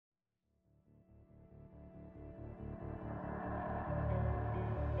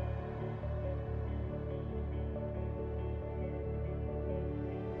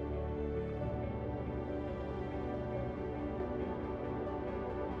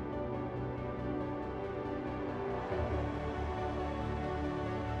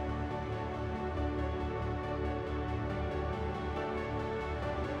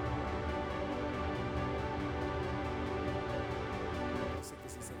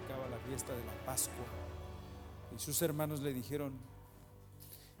fiesta de la Pascua. Y sus hermanos le dijeron: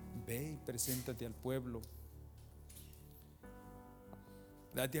 ve y preséntate al pueblo,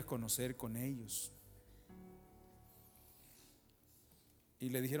 date a conocer con ellos. Y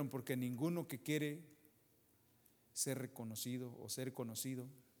le dijeron: porque ninguno que quiere ser reconocido o ser conocido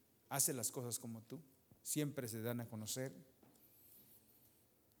hace las cosas como tú, siempre se dan a conocer.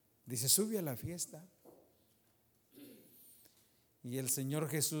 Dice: sube a la fiesta. Y el Señor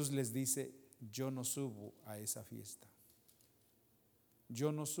Jesús les dice: yo no subo a esa fiesta.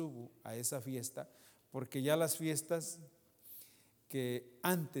 Yo no subo a esa fiesta, porque ya las fiestas que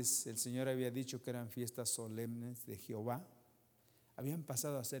antes el Señor había dicho que eran fiestas solemnes de Jehová, habían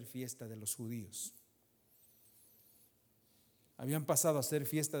pasado a ser fiesta de los judíos. Habían pasado a ser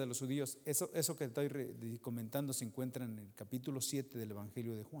fiesta de los judíos. Eso que estoy comentando se encuentra en el capítulo 7 del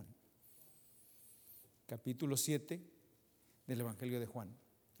Evangelio de Juan. Capítulo 7 del Evangelio de Juan.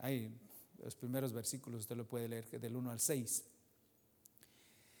 Ahí los primeros versículos usted lo puede leer, del 1 al 6.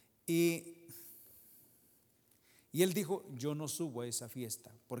 Y él dijo: yo no subo a esa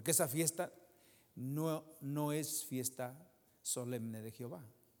fiesta, porque esa fiesta no es fiesta solemne de Jehová.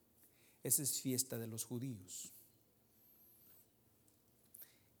 Esa es fiesta de los judíos.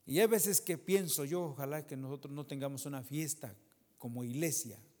 Y hay veces que pienso yo, ojalá que nosotros no tengamos una fiesta como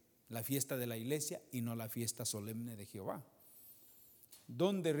iglesia, la fiesta de la iglesia y no la fiesta solemne de Jehová,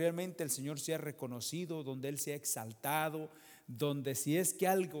 donde realmente el Señor sea reconocido, donde Él sea exaltado, donde si es que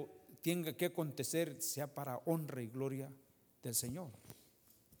algo tenga que acontecer sea para honra y gloria del Señor.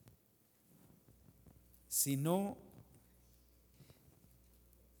 Si no,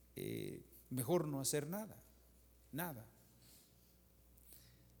 mejor no hacer nada.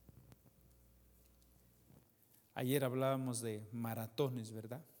 Ayer hablábamos de maratones,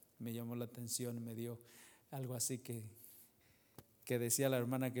 ¿verdad? Me llamó la atención, me dio algo así que decía la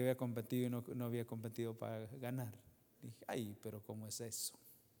hermana que había competido y no había competido para ganar. Dije: ay, pero ¿cómo es eso?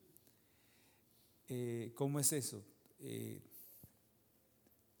 ¿Cómo es eso?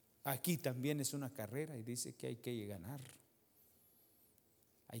 Aquí también es una carrera y dice que hay que ganar.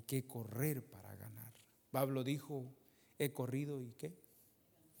 Hay que correr para ganar. Pablo dijo: he corrido y ¿qué?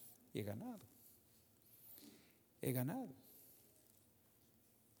 Y he ganado. He ganado.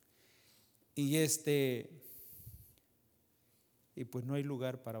 Y pues no hay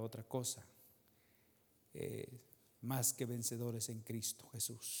lugar para otra cosa más que vencedores en Cristo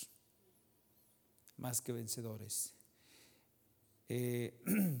Jesús. Más que vencedores.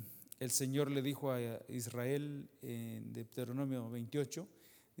 El Señor le dijo a Israel en Deuteronomio 28,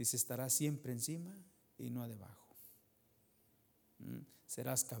 dice: estarás siempre encima y no debajo.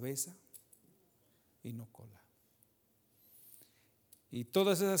 Serás cabeza y no cola. Y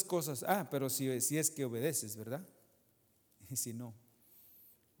todas esas cosas, pero si es que obedeces, ¿verdad? Y si no,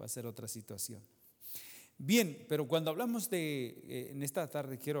 va a ser otra situación. Bien, pero cuando hablamos en esta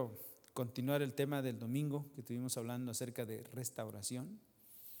tarde quiero continuar el tema del domingo que estuvimos hablando acerca de restauración.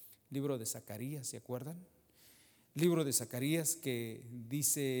 Libro de Zacarías, ¿se acuerdan? Libro de Zacarías, que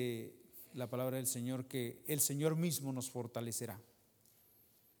dice la palabra del Señor que el Señor mismo nos fortalecerá.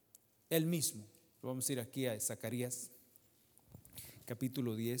 Él mismo. Vamos a ir aquí a Zacarías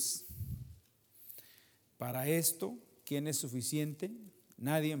capítulo 10. Para esto, ¿quién es suficiente?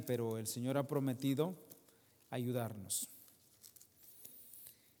 Nadie, pero el Señor ha prometido ayudarnos.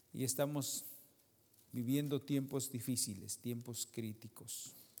 Y estamos viviendo tiempos difíciles, tiempos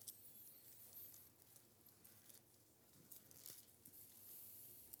críticos.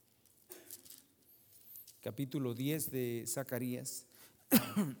 Capítulo 10 de Zacarías.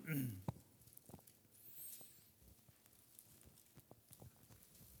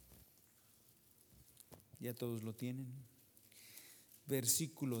 Ya todos lo tienen.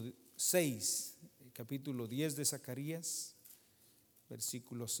 Versículo 6, capítulo 10 de Zacarías,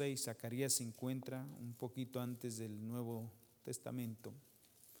 versículo 6. Zacarías se encuentra un poquito antes del Nuevo Testamento.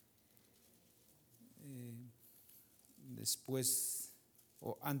 Después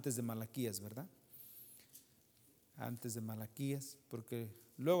o antes de Malaquías, ¿verdad? Antes de Malaquías, porque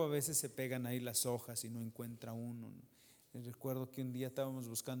luego a veces se pegan ahí las hojas y no encuentra uno. Recuerdo que un día estábamos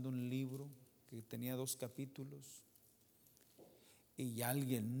buscando un libro que tenía 2 capítulos y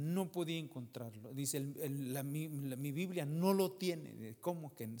alguien no podía encontrarlo. Dice: mi Biblia no lo tiene.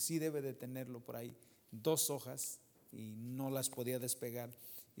 ¿Cómo que sí debe de tenerlo por ahí? 2 hojas y no las podía despegar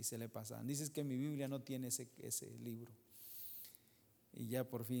y se le pasaban. Dices que mi Biblia no tiene ese libro. Y ya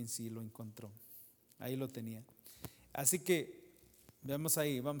por fin sí lo encontró. Ahí lo tenía. Así que vamos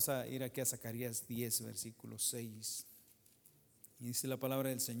a ir aquí a Zacarías 10, versículo 6. Y dice la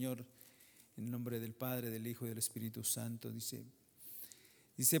palabra del Señor en nombre del Padre, del Hijo y del Espíritu Santo. Dice: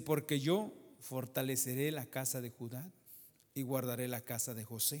 Dice, porque yo fortaleceré la casa de Judá y guardaré la casa de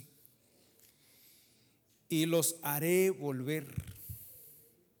José, y los haré volver,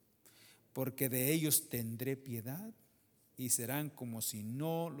 porque de ellos tendré piedad, y serán como si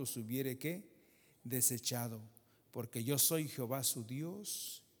no los hubiere ¿qué? Desechado, porque yo soy Jehová su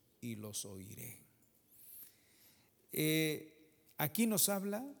Dios y los oiré. Aquí nos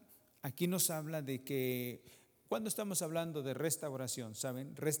habla de que cuando estamos hablando de restauración,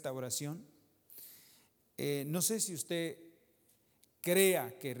 ¿saben? Restauración, no sé si usted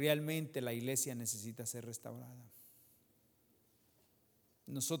crea que realmente la iglesia necesita ser restaurada.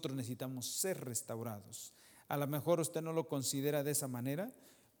 Nosotros necesitamos ser restaurados. A lo mejor usted no lo considera de esa manera,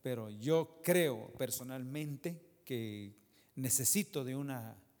 pero yo creo personalmente que necesito de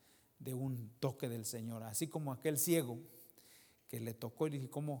un toque del Señor, así como aquel ciego que le tocó y dije,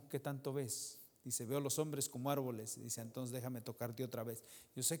 ¿cómo? ¿Qué tanto ves? Dice, veo los hombres como árboles. Dice, entonces déjame tocarte otra vez.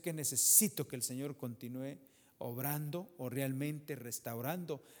 Yo sé que necesito que el Señor continúe obrando o realmente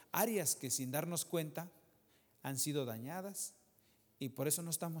restaurando áreas que sin darnos cuenta han sido dañadas, y por eso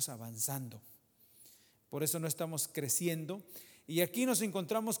no estamos avanzando, por eso no estamos creciendo. Y aquí nos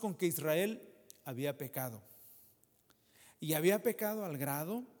encontramos con que Israel había pecado, y había pecado al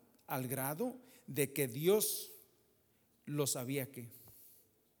grado de que Dios los había que.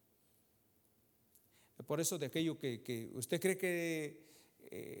 Por eso de aquello que usted cree que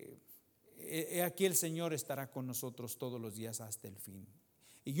aquí el Señor estará con nosotros todos los días hasta el fin.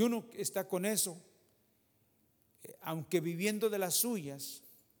 Y uno está con eso, aunque viviendo de las suyas,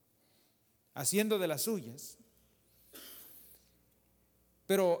 haciendo de las suyas.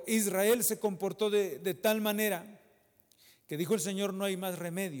 Pero Israel se comportó de tal manera que dijo el Señor, no hay más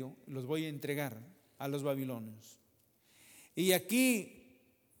remedio, los voy a entregar a los babilonios. Y aquí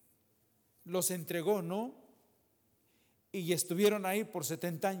los entregó, ¿no? Y estuvieron ahí por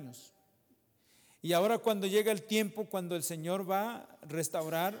 70 años. Y ahora cuando llega el tiempo, cuando el Señor va a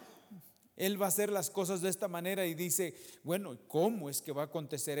restaurar, Él va a hacer las cosas de esta manera y dice, bueno, ¿cómo es que va a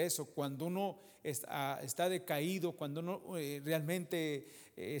acontecer eso? Cuando uno está decaído, cuando uno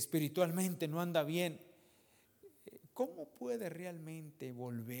realmente espiritualmente no anda bien, ¿cómo puede realmente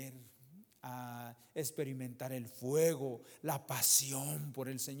volver a experimentar el fuego, la pasión por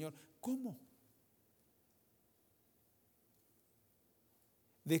el Señor? ¿Cómo?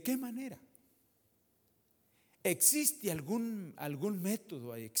 ¿De qué manera? ¿Existe algún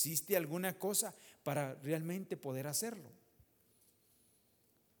método? ¿Existe alguna cosa para realmente poder hacerlo?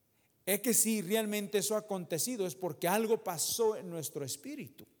 Es que si realmente eso ha acontecido es porque algo pasó en nuestro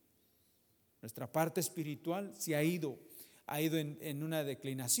espíritu. Nuestra parte espiritual se ha ido en una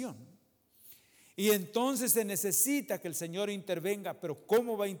declinación. Y entonces se necesita que el Señor intervenga. Pero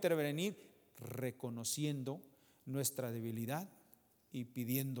 ¿cómo va a intervenir? Reconociendo nuestra debilidad y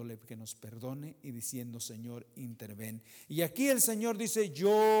pidiéndole que nos perdone y diciendo, Señor, interven. Y aquí el Señor dice,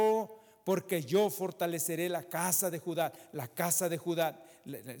 porque yo fortaleceré la casa de Judá. La casa de Judá,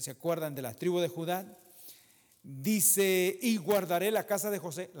 ¿se acuerdan de la tribu de Judá? Dice, y guardaré la casa de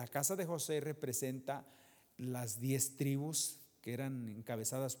José. La casa de José representa las 10 tribus que eran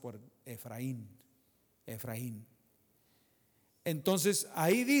encabezadas por Efraín. Entonces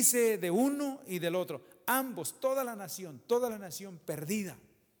ahí dice de uno y del otro, ambos, toda la nación perdida,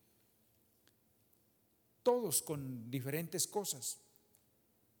 todos con diferentes cosas.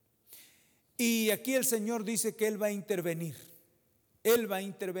 Y aquí el Señor dice que Él va a intervenir,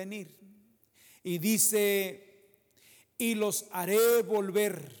 y dice, y los haré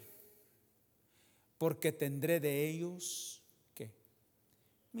volver, porque tendré de ellos, ¿qué?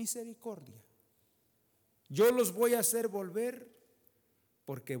 Misericordia. Yo los voy a hacer volver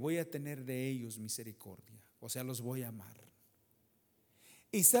porque voy a tener de ellos misericordia, o sea, los voy a amar.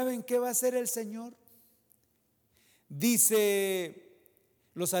 ¿Y saben qué va a hacer el Señor? Dice,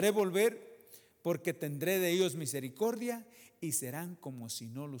 los haré volver porque tendré de ellos misericordia y serán como si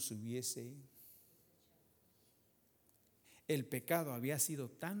no los hubiese. El pecado había sido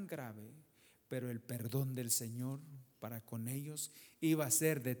tan grave, pero el perdón del Señor para con ellos iba a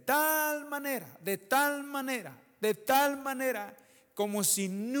ser de tal manera, como si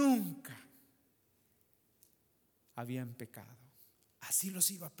nunca habían pecado. Así los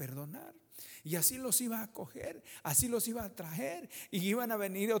iba a perdonar y así los iba a acoger, así los iba a traer y iban a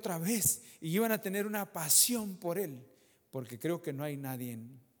venir otra vez y iban a tener una pasión por Él, porque creo que no hay nadie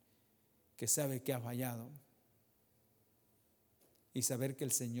que sabe que ha fallado y saber que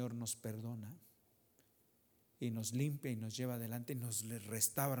el Señor nos perdona y nos limpia y nos lleva adelante, nos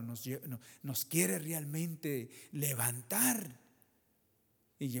restaura, nos quiere realmente levantar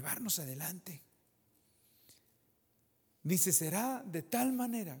y llevarnos adelante. Dice, será de tal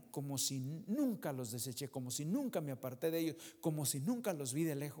manera como si nunca los deseché, como si nunca me aparté de ellos, como si nunca los vi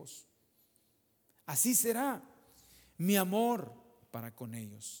de lejos. Así será mi amor para con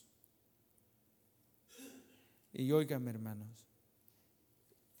ellos. Y óigame, hermanos,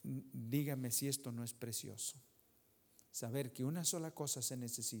 dígame si esto no es precioso. Saber que una sola cosa se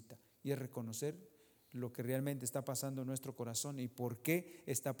necesita, y es reconocer lo que realmente está pasando en nuestro corazón y por qué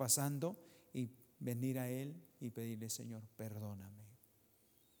está pasando, y venir a Él y pedirle: Señor, perdóname.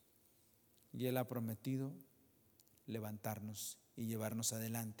 Y Él ha prometido levantarnos y llevarnos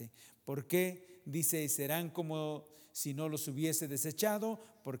adelante. ¿Por qué? Dice, serán como si no los hubiese desechado,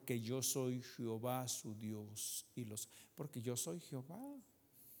 porque yo soy Jehová su Dios. Porque yo soy Jehová.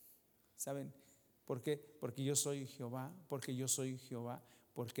 ¿Saben por qué? Porque yo soy Jehová, porque yo soy Jehová,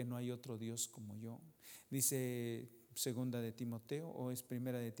 porque no hay otro Dios como yo. Dice segunda de Timoteo, o es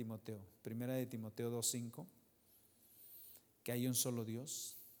primera de Timoteo 2:5, que hay un solo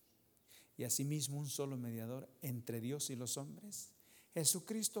Dios y asimismo un solo mediador entre Dios y los hombres,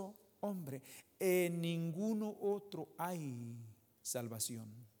 Jesucristo hombre. En ninguno otro hay salvación.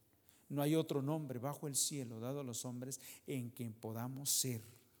 No hay otro nombre bajo el cielo dado a los hombres en quien podamos ser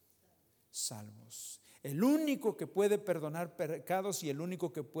salvos. El único que puede perdonar pecados y el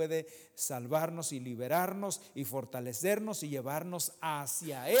único que puede salvarnos y liberarnos y fortalecernos y llevarnos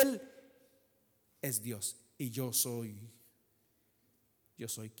hacia Él es Dios. Y yo soy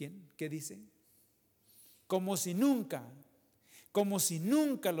 ¿quién? ¿Qué dice? Como si nunca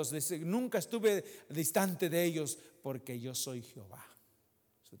nunca estuve distante de ellos, porque yo soy Jehová,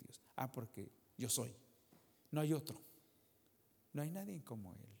 su Dios. Porque yo soy. No hay otro. No hay nadie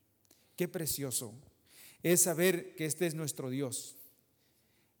como Él. Qué precioso es saber que este es nuestro Dios.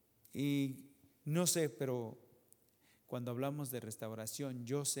 Y no sé, pero cuando hablamos de restauración,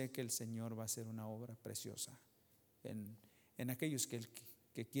 yo sé que el Señor va a hacer una obra preciosa en aquellos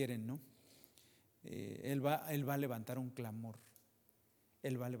que quieren, ¿no? Él va a levantar un clamor.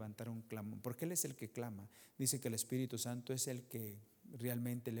 Él va a levantar un clamor, porque Él es el que clama. Dice que el Espíritu Santo es el que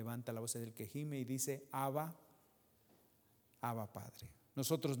realmente levanta la voz del que gime y dice: Abba, Abba, Padre.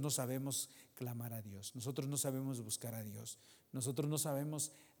 Nosotros no sabemos clamar a Dios, nosotros no sabemos buscar a Dios, nosotros no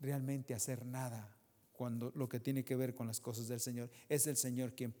sabemos realmente hacer nada cuando lo que tiene que ver con las cosas del Señor. Es el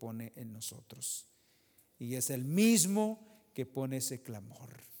Señor quien pone en nosotros, y es el mismo que pone ese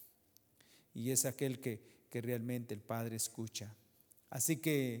clamor, y es aquel que realmente el Padre escucha. Así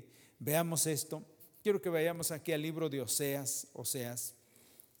que veamos esto. Quiero que vayamos aquí al libro de Oseas. Oseas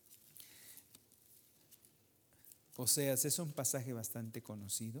es un pasaje bastante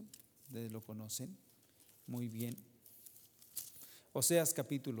conocido, ustedes lo conocen muy bien. Oseas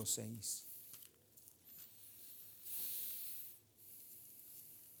capítulo 6.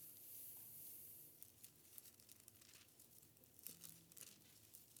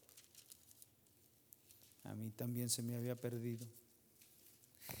 A mí también se me había perdido.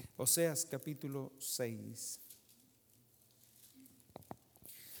 Oseas capítulo 6.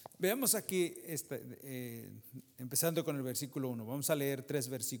 Veamos aquí, empezando con el versículo 1. Vamos a leer 3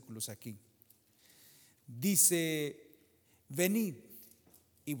 versículos aquí. Dice: venid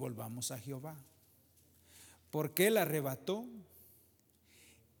y volvamos a Jehová, porque Él arrebató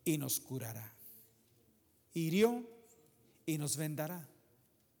y nos curará, hirió y nos vendará,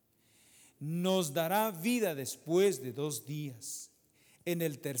 nos dará vida después de 2 días. En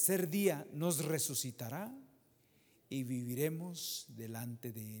el tercer día nos resucitará y viviremos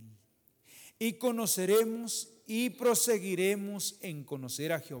delante de Él. Y conoceremos y proseguiremos en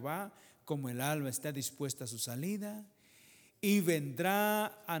conocer a Jehová, como el alma está dispuesta a su salida. Y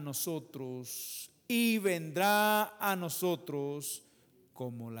vendrá a nosotros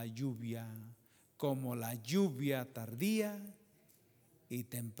como la lluvia tardía y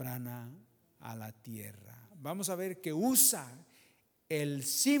temprana a la tierra. Vamos a ver que usa el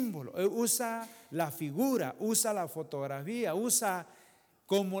símbolo, usa la figura, usa la fotografía, usa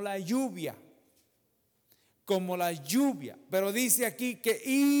como la lluvia, pero dice aquí que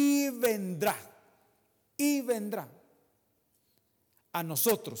y vendrá a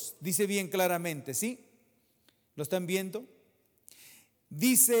nosotros, dice bien claramente, ¿sí? ¿Lo están viendo?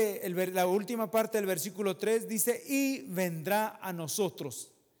 Dice la última parte del versículo 3, dice: y vendrá a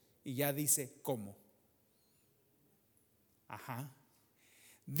nosotros, y ya dice cómo.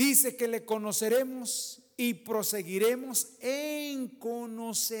 Dice que le conoceremos y proseguiremos en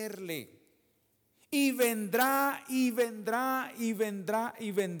conocerle. Y vendrá.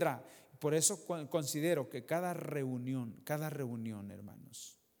 Por eso considero que cada reunión,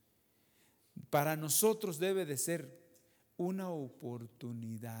 hermanos, para nosotros debe de ser una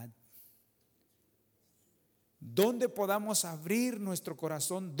oportunidad donde podamos abrir nuestro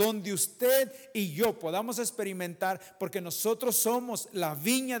corazón, donde usted y yo podamos experimentar, porque nosotros somos la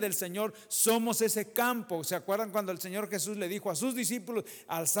viña del Señor, somos ese campo. ¿Se acuerdan cuando el Señor Jesús le dijo a sus discípulos,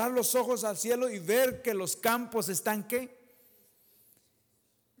 alzar los ojos al cielo y ver que los campos están ¿qué?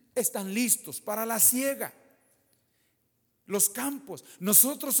 Están listos para la siega. Los campos,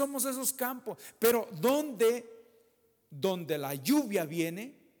 nosotros somos esos campos, pero donde la lluvia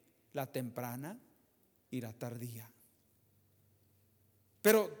viene, la temprana y la tardía.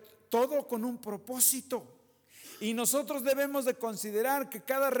 Pero todo con un propósito. Y nosotros debemos de considerar que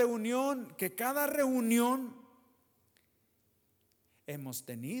cada reunión hemos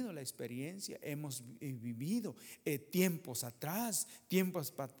tenido la experiencia, hemos vivido tiempos atrás,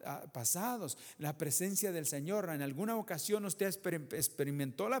 tiempos pasados, la presencia del Señor. En alguna ocasión usted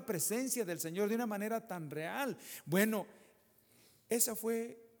experimentó la presencia del Señor de una manera tan real. Bueno, esa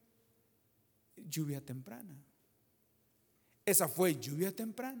fue lluvia temprana. Esa fue lluvia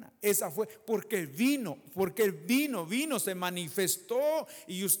temprana. Esa fue porque vino, se manifestó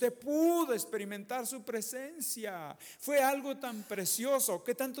y usted pudo experimentar su presencia. Fue algo tan precioso.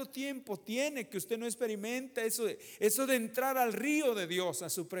 ¿Qué tanto tiempo tiene que usted no experimenta eso de entrar al río de Dios, a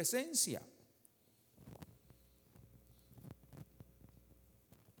su presencia?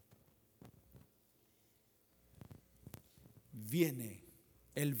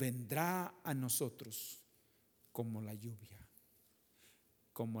 Él vendrá a nosotros como la lluvia,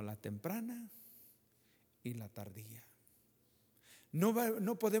 como la temprana y la tardía.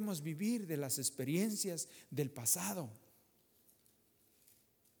 No podemos vivir de las experiencias del pasado.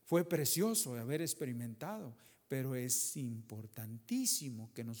 Fue precioso haber experimentado, pero es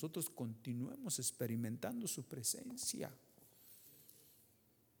importantísimo que nosotros continuemos experimentando su presencia.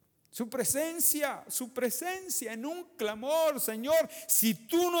 Su presencia en un clamor. Señor, si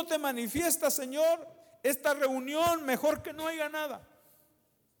tú no te manifiestas, Señor, esta reunión mejor que no haya nada.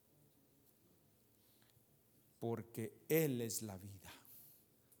 Porque Él es la vida.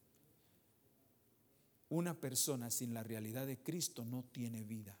 Una persona sin la realidad de Cristo no tiene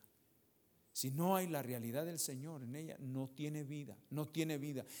vida. Si no hay la realidad del Señor en ella, no tiene vida.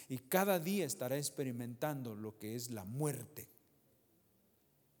 Y cada día estará experimentando lo que es la muerte.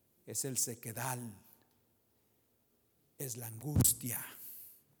 Es el sequedal, es la angustia.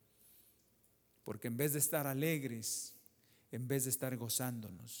 Porque en vez de estar alegres, en vez de estar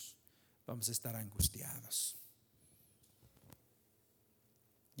gozándonos, vamos a estar angustiados.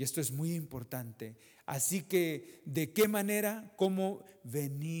 Y esto es muy importante. Así que, ¿de qué manera? ¿Cómo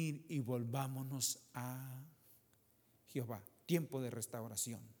venir y volvámonos a Jehová? Tiempo de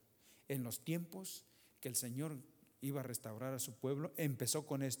restauración. En los tiempos que el Señor iba a restaurar a su pueblo, empezó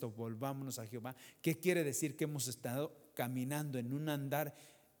con esto: volvámonos a Jehová. ¿Qué quiere decir? Que hemos estado caminando en un andar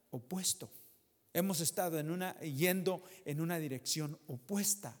opuesto. Hemos estado yendo en una dirección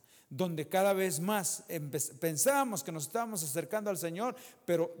opuesta, donde cada vez más pensábamos que nos estábamos acercando al Señor,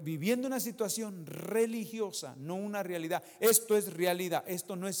 pero viviendo una situación religiosa, no una realidad. Esto es realidad,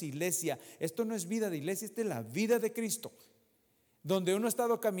 esto no es iglesia, esto no es vida de iglesia, esta es la vida de Cristo, donde uno ha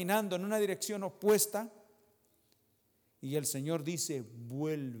estado caminando en una dirección opuesta. Y el Señor dice: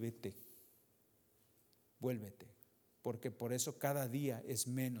 vuélvete, porque por eso cada día es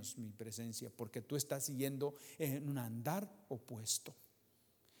menos mi presencia, porque tú estás siguiendo en un andar opuesto.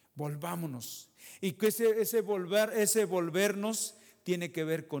 Volvámonos. Y que ese volvernos tiene que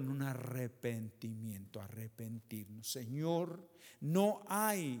ver con un arrepentimiento, arrepentirnos. Señor, no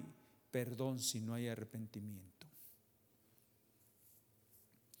hay perdón si no hay arrepentimiento.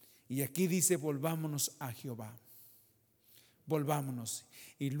 Y aquí dice: volvámonos a Jehová. Volvámonos.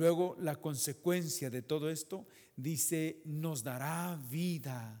 Y luego la consecuencia de todo esto dice: nos dará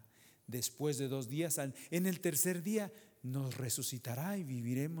vida después de 2 días. En el tercer día nos resucitará y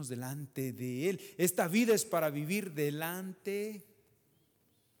viviremos delante de Él. Esta vida es para vivir delante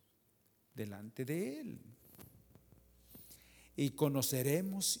de Él. Y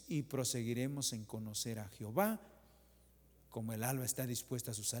conoceremos y proseguiremos en conocer a Jehová, como el alba está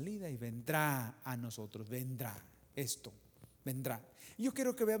dispuesta a su salida, y vendrá a nosotros. Vendrá. Yo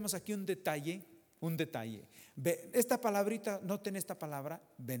quiero que veamos aquí un detalle. Esta palabrita, noten esta palabra: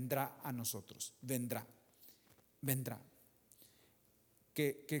 vendrá a nosotros. Vendrá.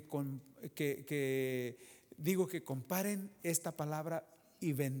 Digo que comparen esta palabra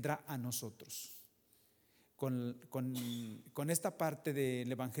y vendrá a nosotros con esta parte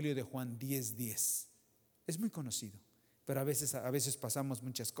del Evangelio de Juan 10:10. Es muy conocido, pero a veces pasamos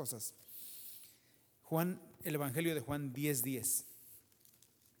muchas cosas. El Evangelio de Juan 10:10.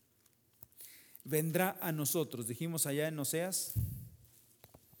 Vendrá a nosotros. Dijimos allá en Oseas.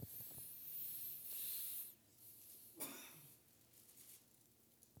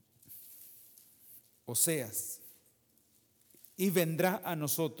 Oseas, y vendrá a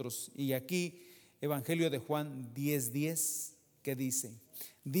nosotros. Y aquí Evangelio de Juan 10:10, ¿qué dice?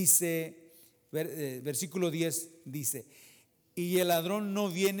 Dice, versículo 10 dice: y el ladrón no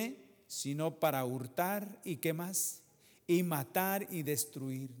viene sino para hurtar y ¿qué más? Y matar y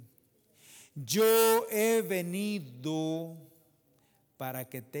destruir. Yo he venido para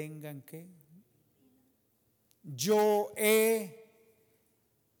que tengan ¿qué?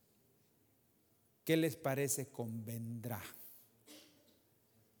 ¿Qué les parece con vendrá?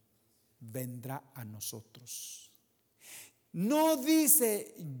 Vendrá a nosotros. No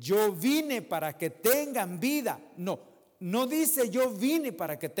dice yo vine para que tengan vida. No dice yo vine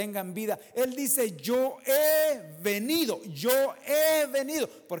para que tengan vida. Él dice yo he venido.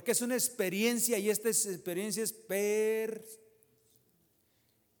 Porque es una experiencia y esta experiencia es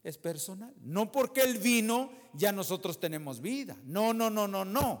personal. No porque Él vino ya nosotros tenemos vida.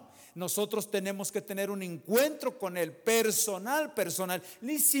 No. Nosotros tenemos que tener un encuentro con Él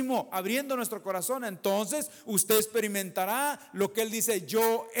personalísimo, abriendo nuestro corazón. Entonces usted experimentará lo que Él dice: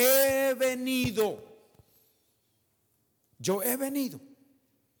 yo he venido. Yo he venido.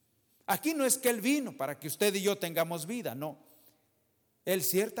 Aquí no es que Él vino para que usted y yo tengamos vida, no. Él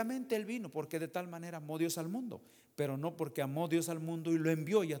ciertamente Él vino porque de tal manera amó Dios al mundo, pero no porque amó Dios al mundo y lo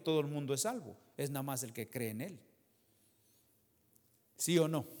envió y a todo el mundo es salvo. Es nada más el que cree en Él. ¿Sí o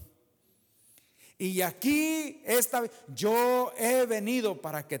no? Y aquí yo he venido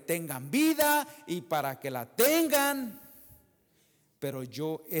para que tengan vida y para que la tengan, pero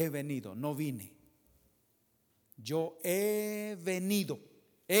yo he venido, no vine. Yo he venido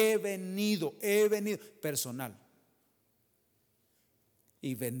personal.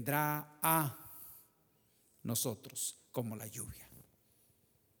 Y vendrá a nosotros como la lluvia.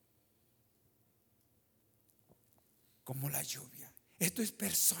 Como la lluvia. Esto es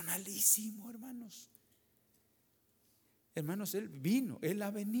personalísimo, hermanos. Hermanos, Él vino, Él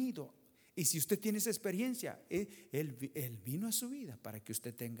ha venido. Y si usted tiene esa experiencia, Él vino a su vida para que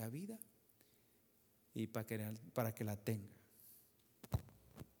usted tenga vida y para que la tenga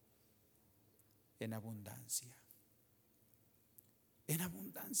en abundancia. En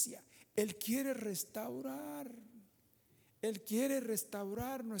abundancia. Él quiere restaurar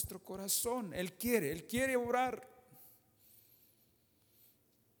nuestro corazón. Él quiere obrar.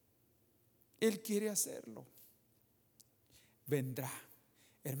 Él quiere hacerlo. Vendrá.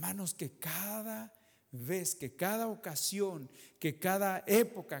 Hermanos, que cada vez, que cada ocasión, que cada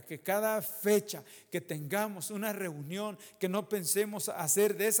época, que cada fecha que tengamos una reunión, que no pensemos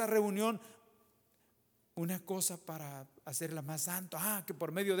hacer de esa reunión una cosa para hacerla más santa, que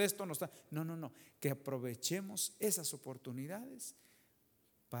por medio de esto nos da. No, que aprovechemos esas oportunidades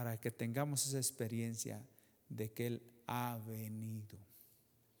para que tengamos esa experiencia de que Él ha venido,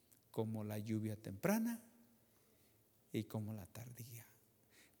 como la lluvia temprana y como la tardía.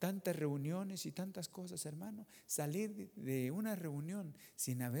 Tantas reuniones y tantas cosas, hermano. Salir de una reunión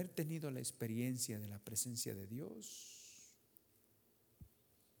sin haber tenido la experiencia de la presencia de Dios,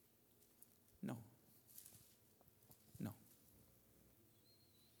 no.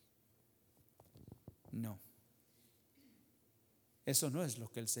 Eso no es lo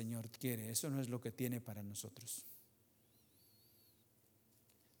que el Señor quiere. Eso no es lo que tiene para nosotros.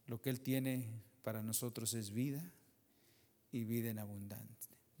 Lo que Él tiene para nosotros es vida y vida en abundante.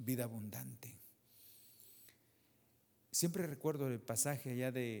 Vida abundante. Siempre recuerdo el pasaje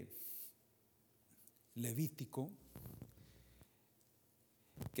allá de Levítico,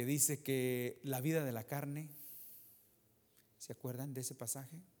 que dice que la vida de la carne, ¿se acuerdan de ese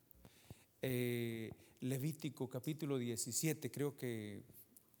pasaje? Levítico capítulo 17, creo que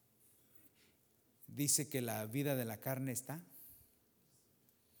dice que la vida de la carne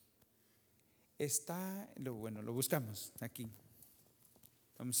lo buscamos aquí.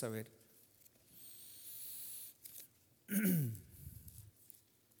 Vamos a ver.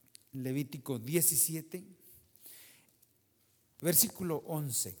 Levítico 17, versículo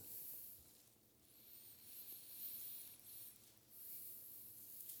 11.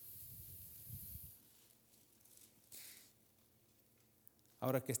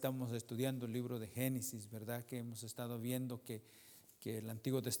 Ahora que estamos estudiando el libro de Génesis, ¿verdad? Que hemos estado viendo que el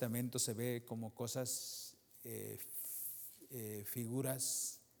Antiguo Testamento se ve como cosas,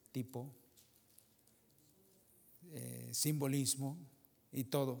 figuras, tipo, simbolismo y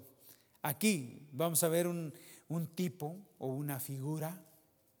todo. Aquí vamos a ver un tipo o una figura.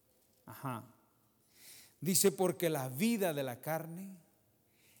 Dice: porque la vida de la carne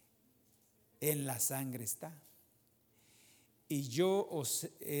en la sangre está, y yo os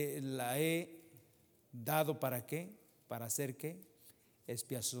la he dado ¿para qué? Para hacer ¿qué?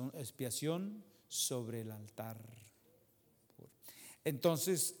 Expiación sobre el altar.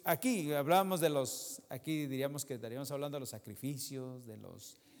 Entonces, aquí hablábamos aquí diríamos que estaríamos hablando de los sacrificios, de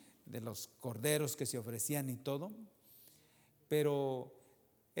los corderos que se ofrecían y todo, pero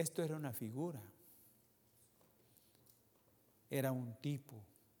esto era una figura, era un tipo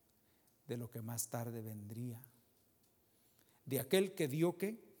de lo que más tarde vendría, de aquel que dio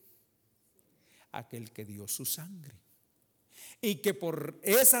 ¿qué? Aquel que dio su sangre, y que por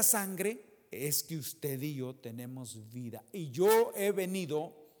esa sangre es que usted y yo tenemos vida. Y yo he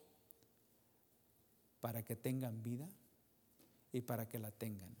venido para que tengan vida y para que la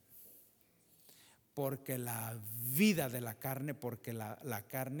tengan. Porque la vida de la carne,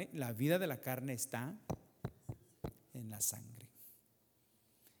 la vida de la carne está en la sangre.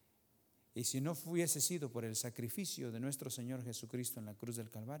 Y si no hubiese sido por el sacrificio de nuestro Señor Jesucristo en la cruz del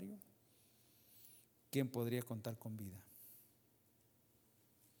Calvario, ¿quién podría contar con vida?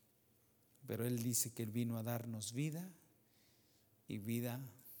 Pero Él dice que Él vino a darnos vida y vida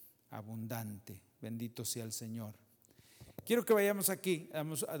abundante. Bendito sea el Señor. Quiero que vayamos aquí.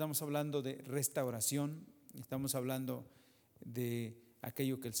 Estamos hablando de restauración. Estamos hablando de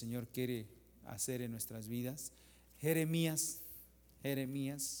aquello que el Señor quiere hacer en nuestras vidas. Jeremías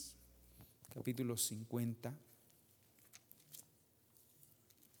capítulo 50.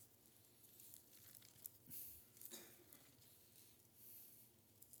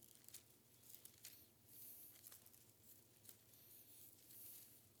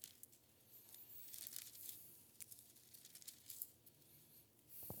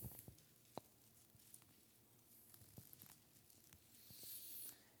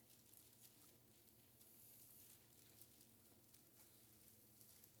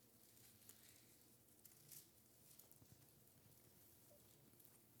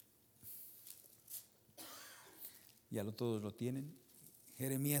 Todos lo tienen.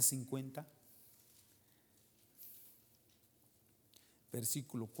 Jeremías 50,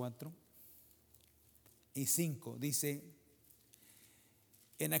 versículo 4 y 5 dice: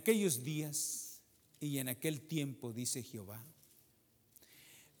 en aquellos días y en aquel tiempo, dice Jehová,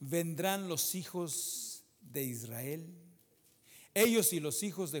 vendrán los hijos de Israel, ellos y los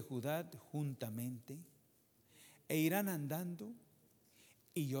hijos de Judá juntamente, e irán andando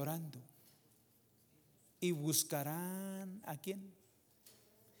y llorando, y buscarán ¿a quién?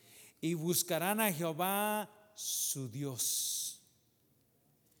 Y buscarán a Jehová su Dios.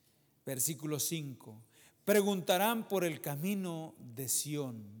 Versículo 5: preguntarán por el camino de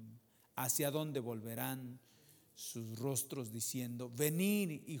Sión, hacia dónde volverán sus rostros, diciendo: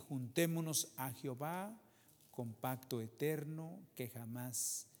 venid y juntémonos a Jehová con pacto eterno que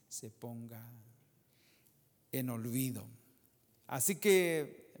jamás se ponga en olvido. Así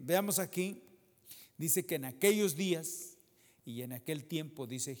que veamos aquí. Dice que en aquellos días y en aquel tiempo,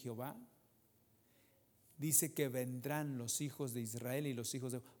 dice Jehová, dice que vendrán los hijos de Israel y los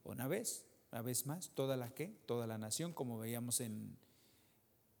hijos de una vez más, toda la nación, como veíamos en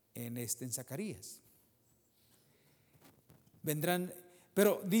Zacarías. Vendrán,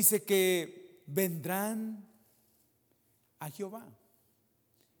 pero dice que vendrán a Jehová.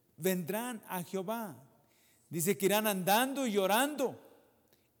 Vendrán a Jehová. Dice que irán andando y llorando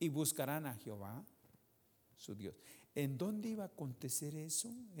y buscarán a Jehová su Dios. ¿En dónde iba a acontecer eso?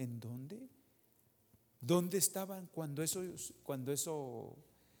 ¿En dónde? ¿Dónde estaban cuando eso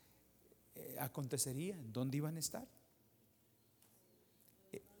acontecería? ¿En dónde iban a estar?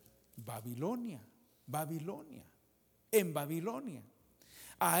 Babilonia. En Babilonia.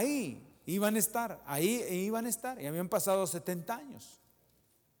 Ahí iban a estar. Y habían pasado 70 años.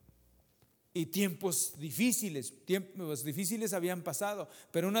 Y tiempos difíciles habían pasado.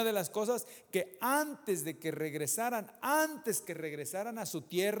 Pero una de las cosas que antes que regresaran a su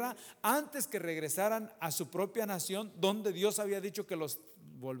tierra, antes que regresaran a su propia nación, donde Dios había dicho que los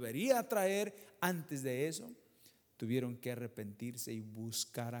volvería a traer, antes de eso, tuvieron que arrepentirse y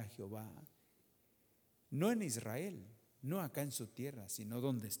buscar a Jehová. No en Israel, no acá en su tierra, sino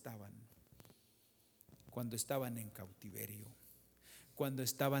donde estaban, cuando estaban en cautiverio. Cuando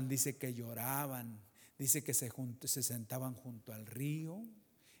estaban, dice que lloraban, dice que se sentaban junto al río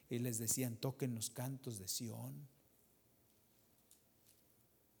y les decían: toquen los cantos de Sión.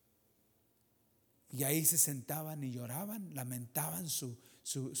 Y ahí se sentaban y lloraban, lamentaban su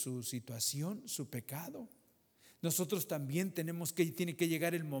situación, su pecado. Nosotros también tiene que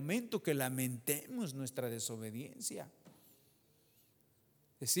llegar el momento que lamentemos nuestra desobediencia.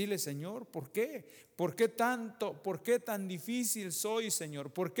 Decirle: Señor, ¿por qué? ¿Por qué tanto? ¿Por qué tan difícil soy,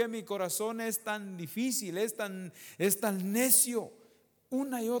 Señor? ¿Por qué mi corazón es tan difícil, es tan necio?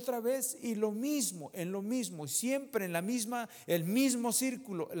 una y otra vez, y lo mismo, en lo mismo, siempre en el mismo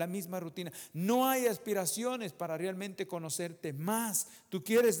círculo, la misma rutina. No hay aspiraciones para realmente conocerte más. Tú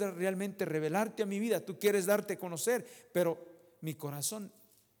quieres realmente revelarte a mi vida, tú quieres darte a conocer, pero mi corazón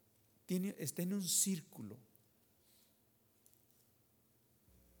está en un círculo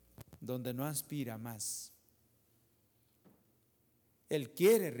donde no aspira más. Él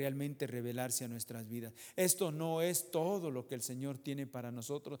quiere realmente revelarse a nuestras vidas. Esto no es todo lo que el Señor tiene para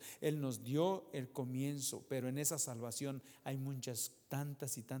nosotros. Él nos dio el comienzo, pero en esa salvación hay muchas,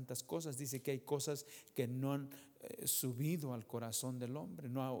 tantas y tantas cosas. Dice que hay cosas que no han subido al corazón del hombre.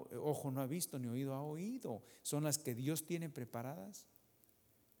 Ojo no ha visto ni oído ha oído. Son las que Dios tiene preparadas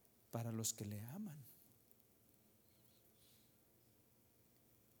para los que le aman.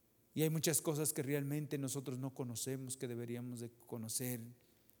 Y hay muchas cosas que realmente nosotros no conocemos, que deberíamos de conocer,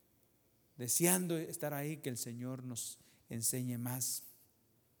 deseando estar ahí, que el Señor nos enseñe más.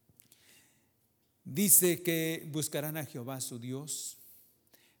 Dice que buscarán a Jehová su Dios,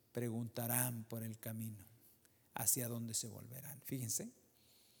 preguntarán por el camino, hacia dónde se volverán. Fíjense,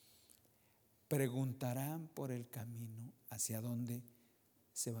 preguntarán por el camino, hacia dónde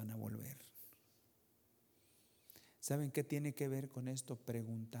se van a volver. ¿Saben qué tiene que ver con esto?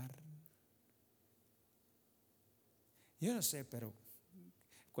 Preguntar. Yo no sé, pero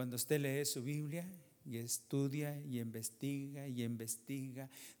cuando usted lee su Biblia y estudia y investiga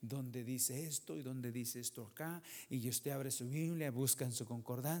dónde dice esto y dónde dice esto acá, y usted abre su Biblia, busca en su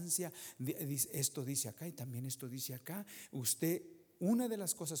concordancia, esto dice acá y también esto dice acá. Una de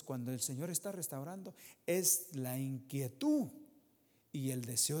las cosas cuando el Señor está restaurando es la inquietud y el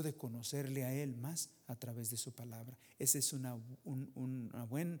deseo de conocerle a Él más a través de su palabra. Ese es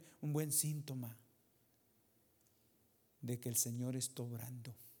un buen síntoma de que el Señor está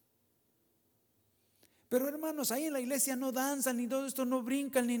obrando. Pero hermanos, ahí en la iglesia no danzan ni todo esto, no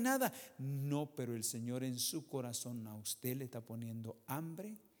brincan ni nada. No, pero el Señor en su corazón a usted le está poniendo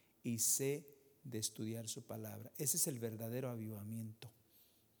hambre y sed de estudiar su palabra. Ese es el verdadero avivamiento.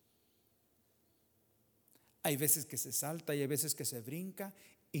 Hay veces que se salta y hay veces que se brinca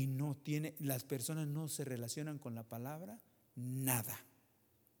y las personas no se relacionan con la palabra nada.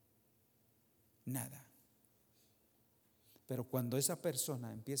 Pero cuando esa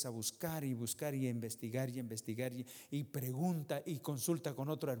persona empieza a buscar y investigar y pregunta y consulta con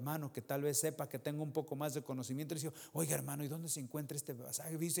otro hermano que tal vez sepa, que tenga un poco más de conocimiento, le dice: oiga hermano, ¿y dónde se encuentra este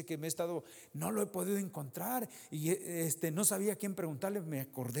pasaje? Dice que no lo he podido encontrar y no sabía a quién preguntarle, me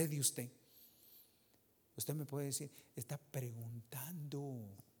acordé de usted. Usted me puede decir, está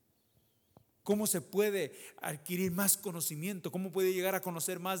preguntando. ¿Cómo se puede adquirir más conocimiento? ¿Cómo puede llegar a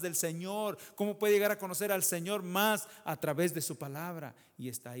conocer más del Señor? ¿Cómo puede llegar a conocer al Señor más a través de su palabra? Y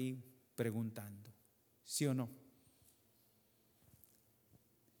está ahí preguntando, ¿sí o no?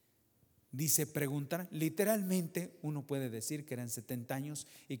 Dice preguntar, literalmente uno puede decir que eran 70 años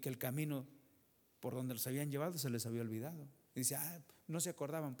y que el camino por donde los habían llevado se les había olvidado. Y dice, no se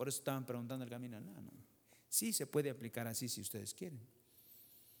acordaban, por eso estaban preguntando el camino. No. Sí se puede aplicar así si ustedes quieren.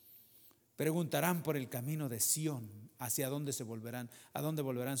 Preguntarán por el camino de Sión, hacia dónde se volverán, a dónde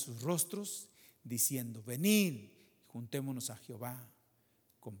volverán sus rostros, diciendo: venid, juntémonos a Jehová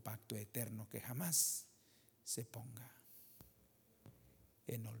con pacto eterno que jamás se ponga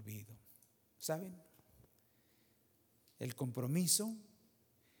en olvido. ¿Saben? El compromiso,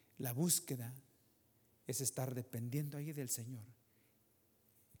 la búsqueda es estar dependiendo ahí del Señor.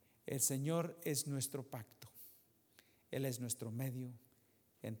 El Señor es nuestro pacto. Él es nuestro medio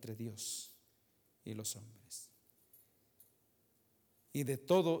entre Dios y los hombres. Y de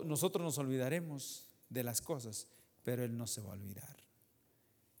todo, nosotros nos olvidaremos de las cosas, pero Él no se va a olvidar.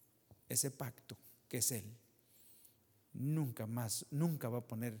 Ese pacto que es Él, nunca va a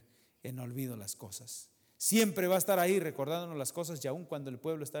poner en olvido las cosas. Siempre va a estar ahí recordándonos las cosas, y aun cuando el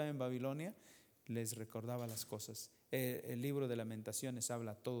pueblo estaba en Babilonia, les recordaba las cosas. El libro de Lamentaciones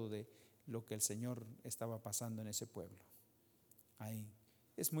habla todo de lo que el Señor estaba pasando en ese pueblo. Ahí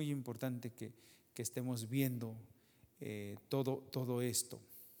es muy importante que estemos viendo todo esto.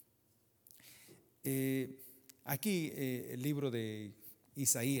 Aquí el libro de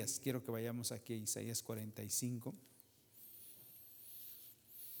Isaías, quiero que vayamos aquí a Isaías 45.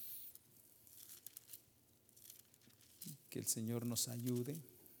 Que el Señor nos ayude.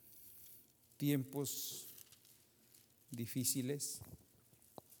 Tiempos difíciles.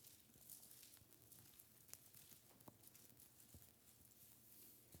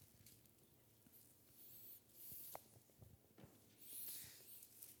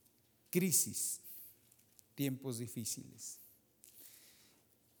 Crisis, tiempos difíciles.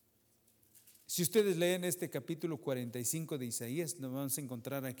 Si ustedes leen este capítulo 45 de Isaías, nos vamos a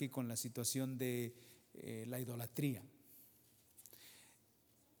encontrar aquí con la situación de la idolatría.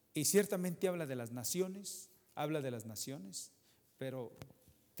 Y ciertamente habla de las naciones, pero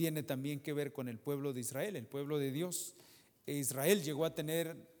tiene también que ver con el pueblo de Israel, el pueblo de Dios. Israel llegó a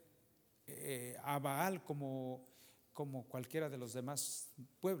tener a Baal como cualquiera de los demás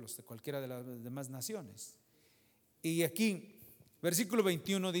pueblos, de cualquiera de las demás naciones. Y aquí, versículo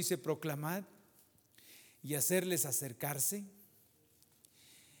 21 dice: proclamad y hacerles acercarse,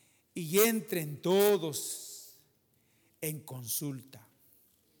 y entren todos en consulta.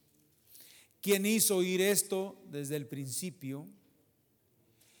 ¿Quién hizo oír esto desde el principio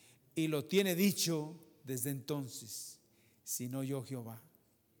y lo tiene dicho desde entonces, sino yo, Jehová?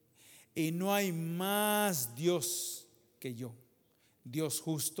 Y no hay más Dios que yo, Dios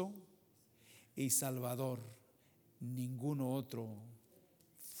justo y salvador, ninguno otro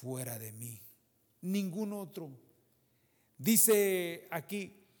fuera de mí, ningún otro. Dice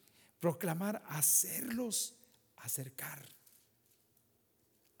aquí, proclamar, hacerlos acercar,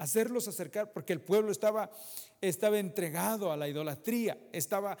 porque el pueblo estaba entregado a la idolatría,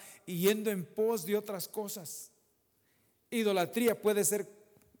 estaba yendo en pos de otras cosas. Idolatría puede ser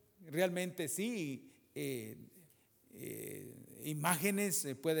realmente, sí, imágenes,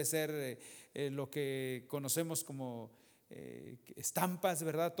 puede ser lo que conocemos como estampas,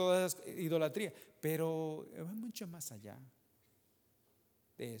 ¿verdad? Todas idolatría, pero va mucho más allá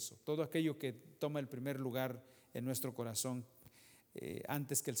de eso. Todo aquello que toma el primer lugar en nuestro corazón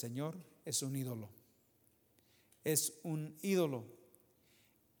antes que el Señor es un ídolo. Es un ídolo.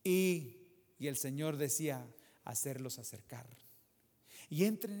 Y el Señor decía: hacerlos acercar. Y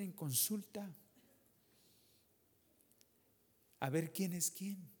entren en consulta a ver quién es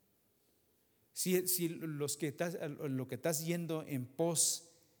quién. Si lo que estás yendo en pos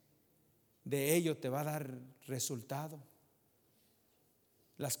de ello te va a dar resultado.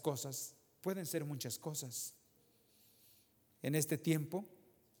 Las cosas pueden ser muchas cosas. En este tiempo,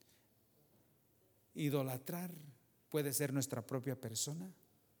 idolatrar puede ser nuestra propia persona,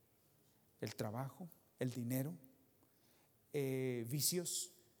 el trabajo, el dinero,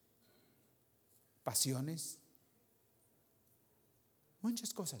 vicios, pasiones,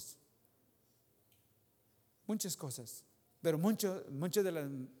 muchas cosas, pero mucho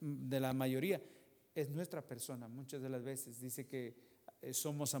de la mayoría es nuestra persona. Muchas de las veces dice que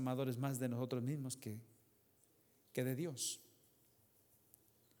somos amadores más de nosotros mismos que de Dios.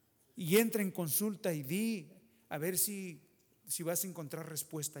 Y entra en consulta y di a ver si vas a encontrar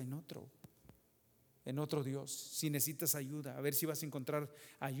respuesta en otro Dios. Si necesitas ayuda, a ver si vas a encontrar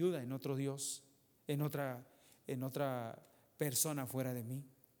ayuda en otro Dios, en otra persona fuera de mí.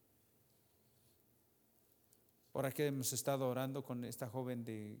 Ahora que hemos estado orando con esta joven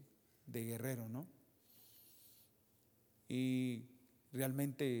de Guerrero, ¿no? Y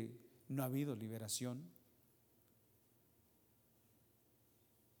realmente no ha habido liberación.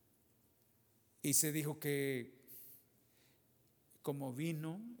 Y se dijo que como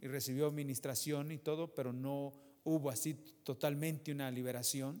vino y recibió administración y todo, pero no hubo así totalmente una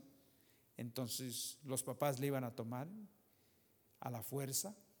liberación, entonces los papás le iban a tomar a la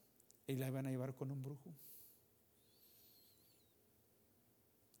fuerza y la iban a llevar con un brujo.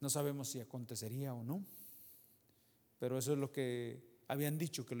 No sabemos si acontecería o no, pero eso es lo que habían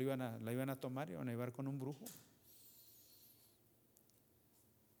dicho, que la iban a tomar y iban a llevar con un brujo.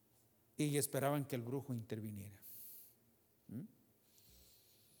 Y esperaban que el brujo interviniera.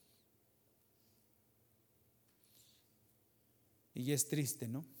 Y es triste,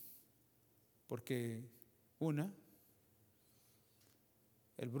 ¿no? Porque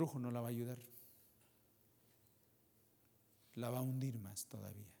el brujo no la va a ayudar, la va a hundir más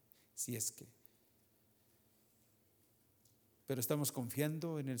todavía, si es que. Pero estamos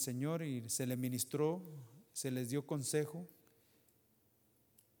confiando en el Señor y se le ministró, se les dio consejo,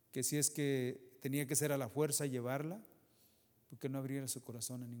 que si es que tenía que ser a la fuerza llevarla, porque no abriera su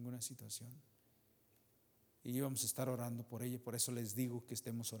corazón a ninguna situación. Y íbamos a estar orando por ella, por eso les digo que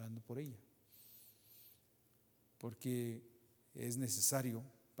estemos orando por ella, porque es necesario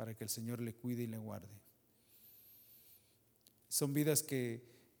para que el Señor le cuide y le guarde. Son vidas que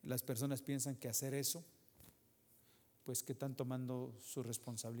las personas piensan que hacer eso, pues que están tomando su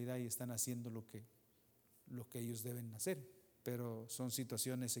responsabilidad y están haciendo lo que ellos deben hacer, pero son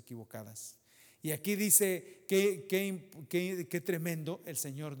situaciones equivocadas. Y aquí dice que tremendo, el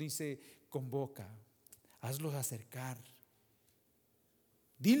Señor dice: convoca, hazlos acercar,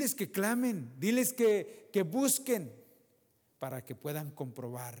 diles que clamen, diles que busquen, para que puedan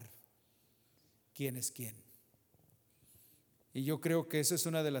comprobar quién es quién. Y yo creo que esa es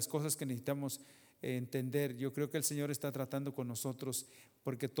una de las cosas que necesitamos entender. Yo creo que el Señor está tratando con nosotros,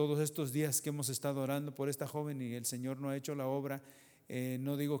 porque todos estos días que hemos estado orando por esta joven y el Señor no ha hecho la obra,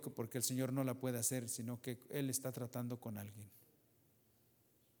 no digo que porque el Señor no la pueda hacer, sino que Él está tratando con alguien.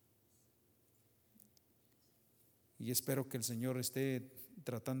 Y espero que el Señor esté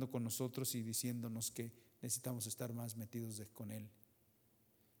tratando con nosotros y diciéndonos que necesitamos estar más metidos con Él.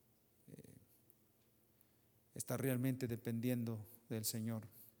 Estar realmente dependiendo del Señor.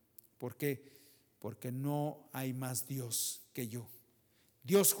 ¿Por qué? Porque no hay más Dios que yo.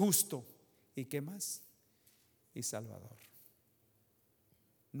 Dios justo. ¿Y qué más? Y Salvador.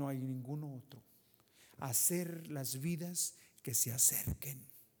 No hay ninguno otro. Hacer las vidas que se acerquen.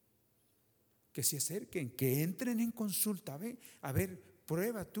 Que se acerquen, que entren en consulta. A ver,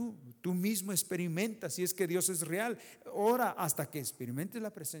 prueba tú mismo experimenta si es que Dios es real. Ora hasta que experimentes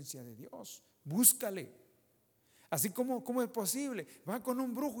la presencia de Dios. Búscale. Así como es posible. Va con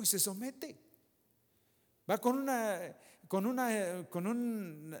un brujo y se somete. Va con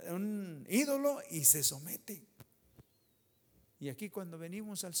un ídolo y se somete. Y aquí cuando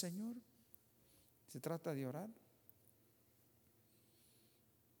venimos al Señor, se trata de orar.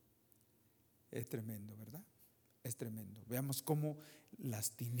 Es tremendo, ¿verdad? Es tremendo. Veamos cómo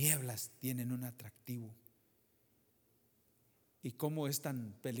las tinieblas tienen un atractivo y cómo es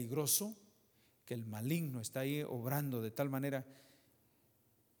tan peligroso que el maligno está ahí obrando de tal manera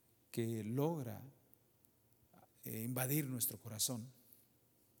que logra invadir nuestro corazón,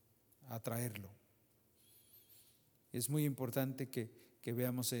 atraerlo. Es muy importante que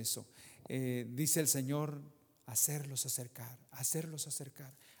veamos eso. Dice el Señor, hacerlos acercar, hacerlos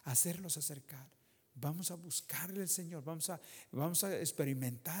acercar, hacerlos acercar. Vamos a buscarle al Señor, vamos a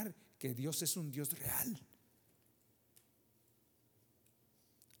experimentar que Dios es un Dios real.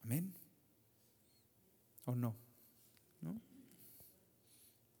 Amén. ¿O no? ¿No?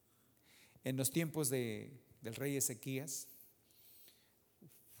 En los tiempos del rey Ezequías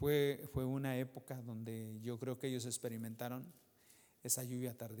fue una época donde yo creo que ellos experimentaron esa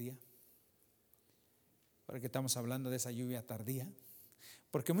lluvia tardía. Porque estamos hablando de esa lluvia tardía,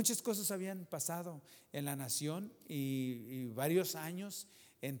 porque muchas cosas habían pasado en la nación y varios años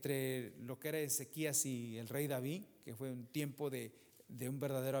entre lo que era Ezequías y el rey David, que fue un tiempo de un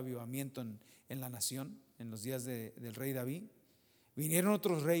verdadero avivamiento en la nación, en los días del rey David. Vinieron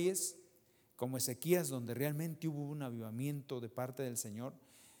otros reyes como Ezequías, donde realmente hubo un avivamiento de parte del Señor,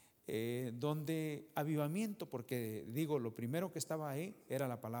 donde avivamiento, porque digo, lo primero que estaba ahí era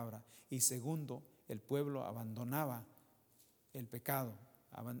la palabra, y segundo, el pueblo abandonaba el pecado,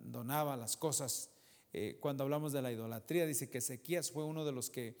 abandonaba las cosas. Cuando hablamos de la idolatría, dice que Ezequías fue uno de los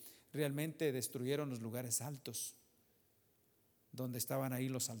que realmente destruyeron los lugares altos, donde estaban ahí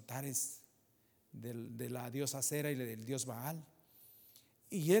los altares de la diosa Acera y del dios Baal.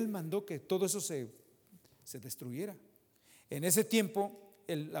 Y él mandó que todo eso se destruyera. En ese tiempo,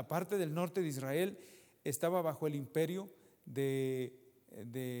 la parte del norte de Israel estaba bajo el imperio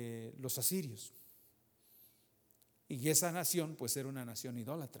de los asirios. Y esa nación pues era una nación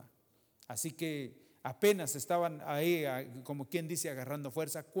idólatra. Así que apenas estaban ahí, como quien dice, agarrando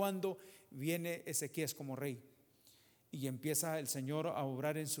fuerza, cuando viene Ezequías como rey. Y empieza el Señor a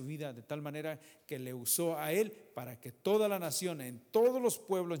obrar en su vida de tal manera que le usó a él para que toda la nación, en todos los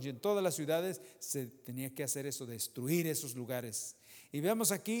pueblos y en todas las ciudades, se tenía que hacer eso, destruir esos lugares. Y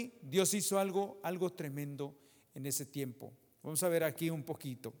veamos aquí, Dios hizo algo tremendo en ese tiempo. Vamos a ver aquí un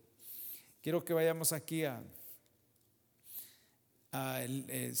poquito. Quiero que vayamos aquí a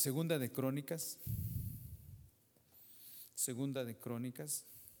Segunda de Crónicas. Segunda de Crónicas.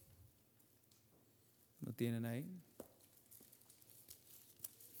 ¿Lo tienen ahí?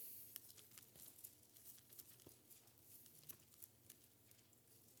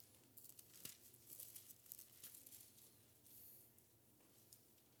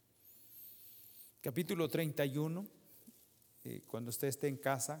 Capítulo 31, cuando usted esté en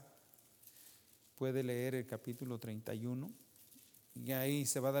casa, puede leer el capítulo 31 y ahí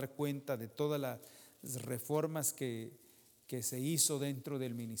se va a dar cuenta de todas las reformas que se hizo dentro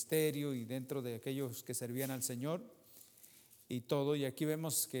del ministerio y dentro de aquellos que servían al Señor y todo. Y aquí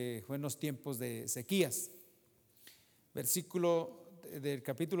vemos que fue en los tiempos de Ezequías. Versículo del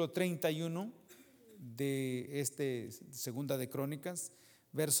capítulo 31 de Segunda de Crónicas,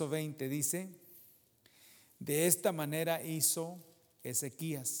 verso 20 dice: de esta manera hizo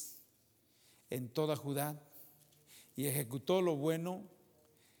Ezequías en toda Judá y ejecutó lo bueno,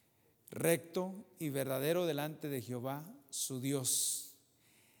 recto y verdadero delante de Jehová su Dios,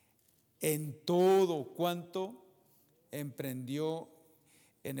 en todo cuanto emprendió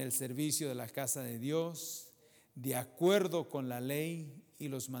en el servicio de la casa de Dios, de acuerdo con la ley y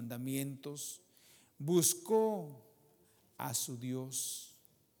los mandamientos, buscó a su Dios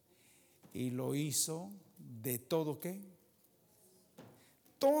y lo hizo de todo ¿qué?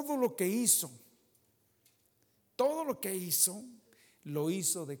 Todo lo que hizo, lo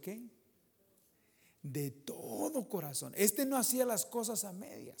hizo ¿de qué? De todo corazón. No hacía las cosas a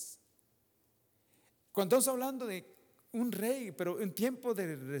medias. Cuando estamos hablando de un rey, pero en tiempo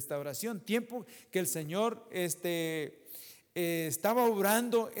de restauración, tiempo que el Señor estaba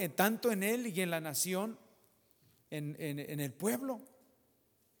obrando tanto en él y en la nación, en el pueblo.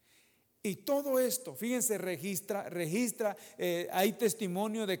 Y todo esto, fíjense, registra, hay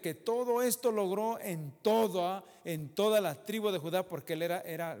testimonio de que todo esto logró en toda la tribu de Judá, porque él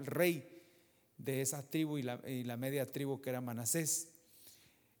era el rey de esa tribu y la media tribu que era Manasés.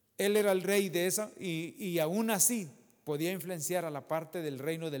 Él era el rey de esa y aún así podía influenciar a la parte del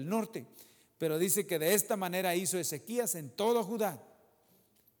reino del norte. Pero dice que de esta manera hizo Ezequías en toda Judá.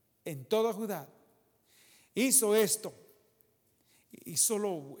 En toda Judá. Hizo esto.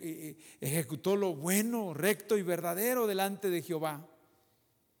 Ejecutó lo bueno, recto y verdadero delante de Jehová.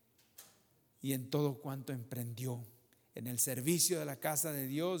 Y en todo cuanto emprendió en el servicio de la casa de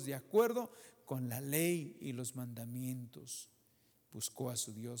Dios, de acuerdo con la ley y los mandamientos, buscó a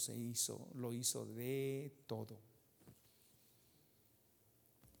su Dios e lo hizo de todo.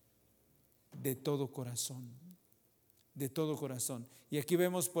 De todo corazón. De todo corazón. Y aquí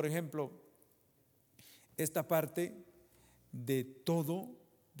vemos, por ejemplo, esta parte de todo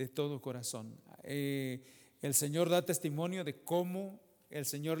corazón. El Señor da testimonio de cómo el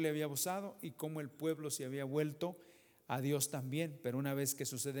Señor le había usado y cómo el pueblo se había vuelto a Dios también. Pero una vez que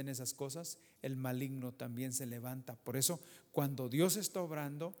suceden esas cosas, el maligno también se levanta. Por eso, cuando Dios está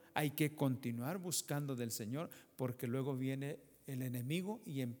obrando, hay que continuar buscando del Señor, porque luego viene el enemigo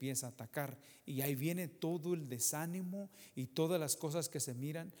y empieza a atacar. Y ahí viene todo el desánimo y todas las cosas que se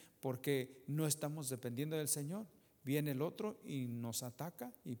miran, porque no estamos dependiendo del Señor. Viene el otro y nos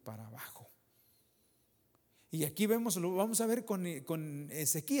ataca y para abajo. Y aquí lo vamos a ver con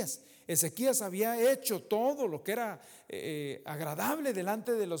Ezequías. Ezequías había hecho todo lo que era agradable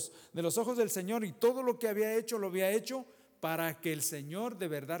delante de los ojos del Señor, y todo lo que había hecho lo había hecho para que el Señor de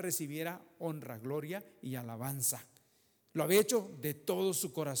verdad recibiera honra, gloria y alabanza. Lo había hecho de todo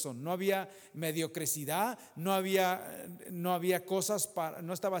su corazón. No había mediocridad, no había cosas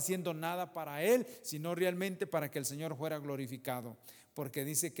no estaba haciendo nada para él, sino realmente para que el Señor fuera glorificado, porque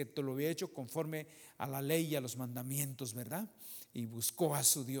dice que lo había hecho conforme a la ley y a los mandamientos, ¿verdad? Y buscó a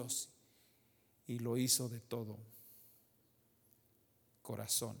su Dios y lo hizo de todo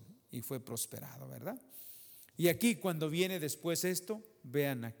corazón y fue prosperado, ¿verdad? Y aquí, cuando viene después esto,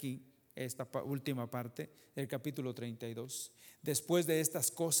 vean aquí esta última parte del capítulo 32. Después de estas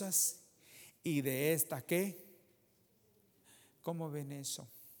cosas y de esta ¿qué? ¿Cómo ven eso?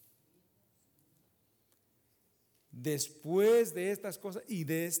 Después de estas cosas y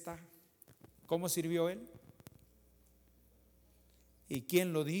de esta, ¿cómo sirvió él? ¿Y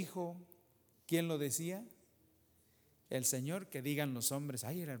quién lo dijo? ¿Quién lo decía? El Señor. Que digan los hombres: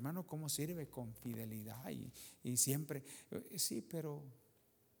 ay, el hermano cómo sirve con fidelidad y siempre. Sí, pero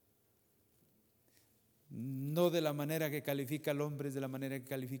no de la manera que califica el hombre, es de la manera que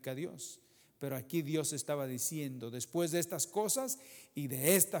califica Dios. Pero aquí Dios estaba diciendo: después de estas cosas y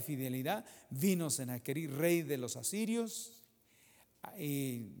de esta fidelidad, vino Sennacherib, rey de los asirios,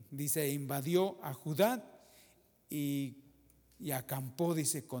 y dice, invadió a Judá y acampó,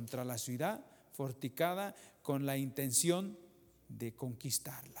 dice, contra la ciudad fortificada con la intención de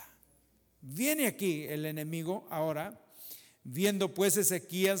conquistarla. Viene aquí el enemigo ahora, viendo pues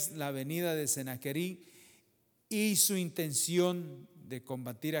Ezequías la venida de Sennacherib y su intención de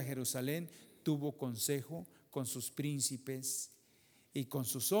combatir a Jerusalén, tuvo consejo con sus príncipes y con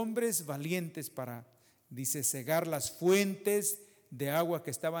sus hombres valientes para, dice, cegar las fuentes de agua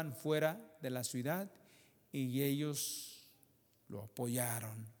que estaban fuera de la ciudad, y ellos lo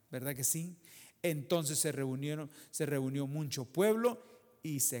apoyaron, ¿verdad que sí? Entonces se reunió mucho pueblo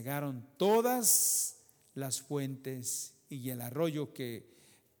y cegaron todas las fuentes y el arroyo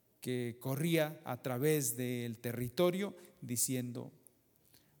que corría a través del territorio, diciendo: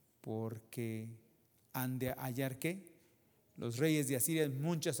 porque han de hallar ¿qué? Los reyes de Asiria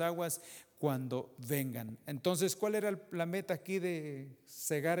muchas aguas cuando vengan. Entonces, ¿cuál era la meta aquí de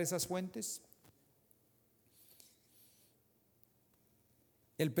cegar esas fuentes?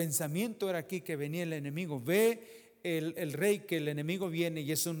 El pensamiento era aquí que venía el enemigo. Ve el rey que el enemigo viene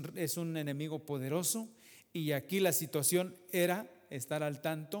y es un enemigo poderoso, y aquí la situación era estar al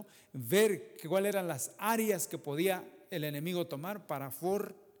tanto, ver cuáles eran las áreas que podía el enemigo tomar para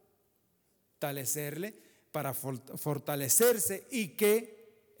fortalecerle, para fortalecerse y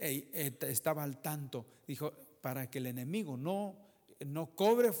que estaba al tanto. Dijo, para que el enemigo no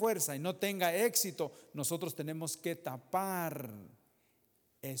cobre fuerza y no tenga éxito, nosotros tenemos que tapar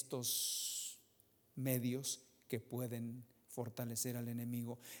estos medios que pueden fortalecer al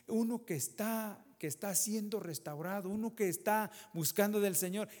enemigo. Uno que está siendo restaurado, uno que está buscando del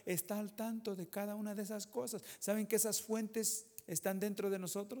Señor, está al tanto de cada una de esas cosas. ¿Saben que esas fuentes están dentro de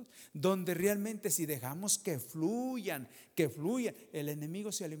nosotros? Donde realmente si dejamos que fluyan, el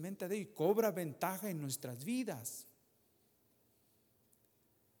enemigo se alimenta de ello y cobra ventaja en nuestras vidas.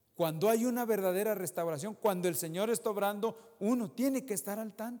 Cuando hay una verdadera restauración, cuando el Señor está obrando, uno tiene que estar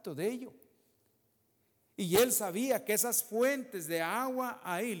al tanto de ello. Y él sabía que esas fuentes de agua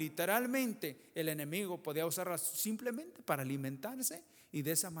ahí, literalmente, el enemigo podía usarlas simplemente para alimentarse y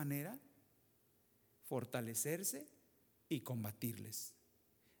de esa manera fortalecerse y combatirles.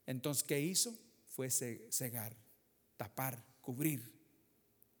 Entonces, ¿qué hizo? Fue cegar, tapar, cubrir,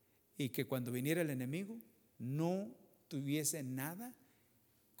 y que cuando viniera el enemigo no tuviese nada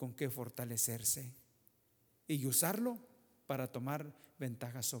con qué fortalecerse y usarlo para tomar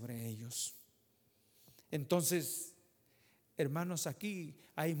ventaja sobre ellos. Entonces, hermanos, aquí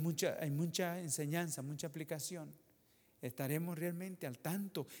hay mucha enseñanza, mucha aplicación. Estaremos realmente al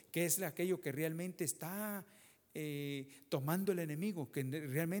tanto qué es aquello que realmente está tomando el enemigo, que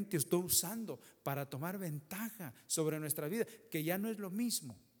realmente está usando para tomar ventaja sobre nuestra vida, que ya no es lo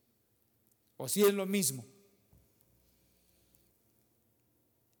mismo, o sí es lo mismo.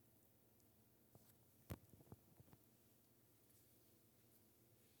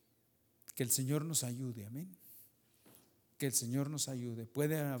 Que el Señor nos ayude, amén. Que el Señor nos ayude.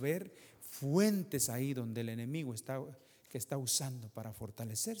 Puede haber fuentes ahí donde el enemigo que está usando para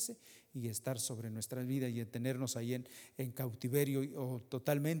fortalecerse y estar sobre nuestras vidas y tenernos ahí en cautiverio o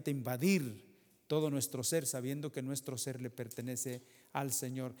totalmente invadir todo nuestro ser, sabiendo que nuestro ser le pertenece al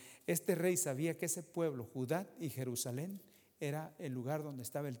Señor. Este rey sabía que ese pueblo, Judá y Jerusalén, era el lugar donde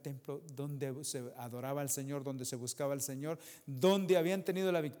estaba el templo, donde se adoraba al Señor, donde se buscaba al Señor, donde habían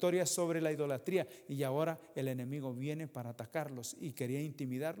tenido la victoria sobre la idolatría, y ahora el enemigo viene para atacarlos y quería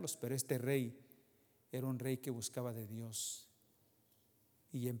intimidarlos, pero este rey era un rey que buscaba de Dios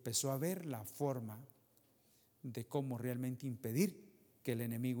y empezó a ver la forma de cómo realmente impedir que el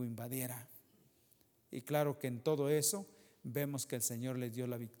enemigo invadiera. Y claro que en todo eso vemos que el Señor les dio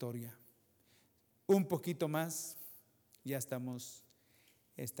la victoria. Un poquito más. Ya estamos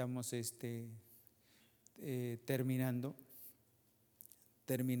terminando.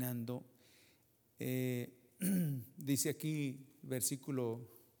 Dice aquí versículo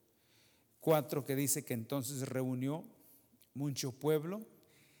 4 que dice que entonces reunió mucho pueblo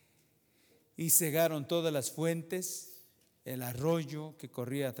y cegaron todas las fuentes, el arroyo que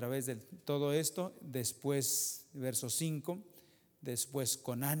corría a través de todo esto. Después, verso 5, después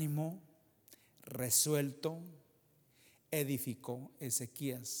con ánimo resuelto edificó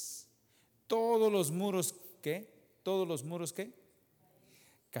Ezequías todos los muros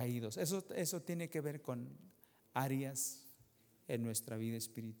caídos. Eso tiene que ver con áreas en nuestra vida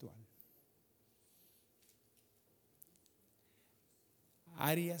espiritual,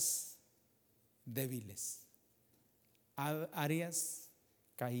 áreas débiles, áreas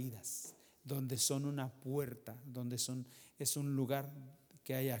caídas, donde son una puerta, es un lugar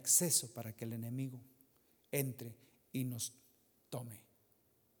que hay acceso para que el enemigo entre y nos tome.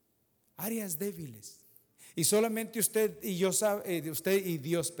 Áreas débiles. Y solamente usted y Dios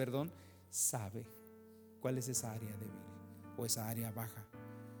sabe cuál es esa área débil o esa área baja,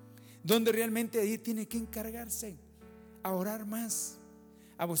 donde realmente ahí tiene que encargarse a orar más,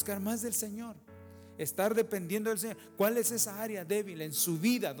 a buscar más del Señor, estar dependiendo del Señor. ¿Cuál es esa área débil en su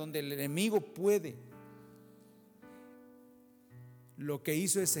vida donde el enemigo puede? Lo que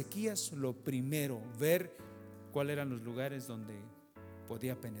hizo Ezequías, lo primero, ver cuáles eran los lugares donde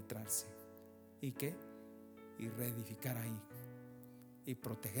podía penetrarse y reedificar ahí y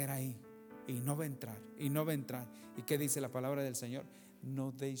proteger ahí, y no va a entrar. ¿Y qué dice la palabra del Señor?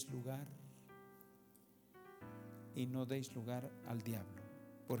 No deis lugar al diablo,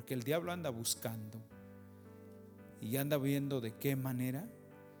 porque el diablo anda buscando y anda viendo de qué manera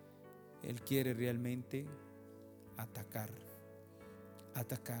él quiere realmente atacar.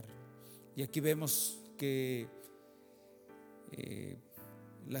 Y aquí vemos que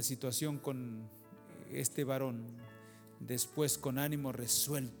la situación con este varón, después con ánimo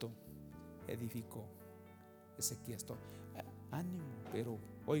resuelto edificó Ezequías todo. Ánimo, pero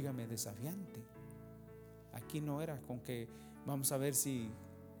óigame, desafiante. Aquí no era con que vamos a ver si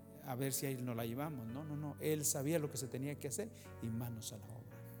ahí nos la llevamos. No, él sabía lo que se tenía que hacer y manos a la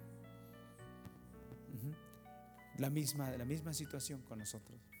obra. La misma situación con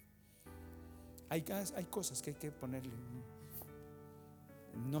nosotros. Hay cosas que hay que ponerle,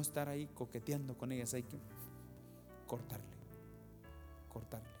 no estar ahí coqueteando con ellas, hay que cortarle.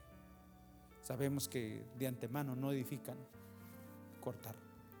 Sabemos que de antemano no edifican. Cortar.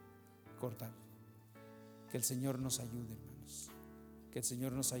 Que el Señor nos ayude, hermanos. Que el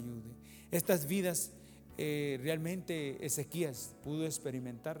Señor nos ayude. Estas vidas, realmente Ezequías pudo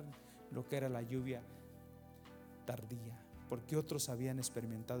experimentar lo que era la lluvia tardía, porque otros habían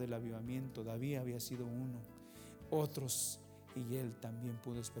experimentado el avivamiento. David había sido uno, otros, y él también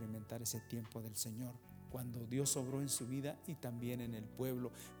pudo experimentar ese tiempo del Señor, cuando Dios obró en su vida y también en el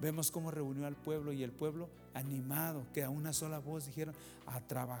pueblo. Vemos cómo reunió al pueblo, y el pueblo animado, que a una sola voz dijeron: a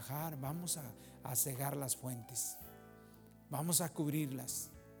trabajar, vamos a cegar las fuentes, vamos a cubrirlas,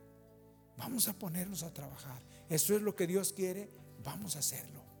 vamos a ponernos a trabajar. Eso es lo que Dios quiere, vamos a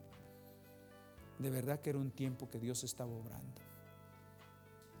hacerlo. De verdad que era un tiempo que Dios estaba obrando.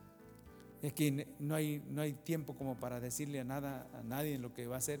 Aquí no hay tiempo como para decirle a nadie lo que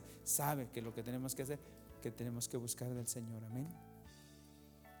va a hacer. Sabe que lo que tenemos que hacer, que tenemos que buscar del Señor. Amén.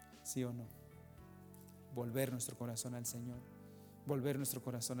 ¿Sí o no? Volver nuestro corazón al Señor.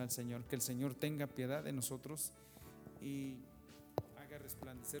 Que el Señor tenga piedad de nosotros y haga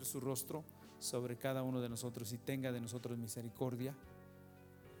resplandecer su rostro sobre cada uno de nosotros y tenga de nosotros misericordia.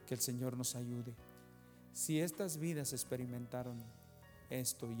 Que el Señor nos ayude. Si estas vidas experimentaron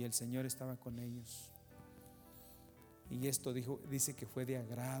esto y el Señor estaba con ellos, y esto dice que fue de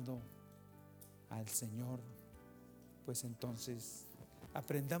agrado al Señor, pues entonces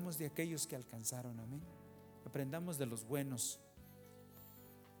aprendamos de aquellos que alcanzaron. Amén. Aprendamos de los buenos,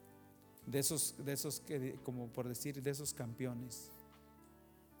 de esos que, como por decir, de esos campeones,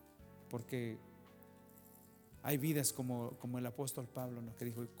 porque hay vidas como el apóstol Pablo, ¿no?, que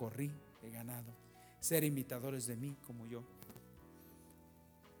dijo: corrí, he ganado. Ser imitadores de mí como yo.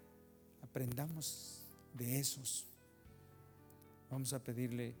 Aprendamos de esos. Vamos a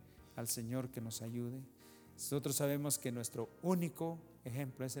pedirle al Señor que nos ayude. Nosotros sabemos que nuestro único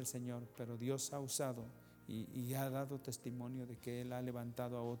ejemplo es el Señor, pero Dios ha usado y ha dado testimonio de que Él ha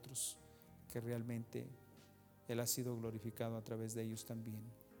levantado a otros, que realmente Él ha sido glorificado a través de ellos también.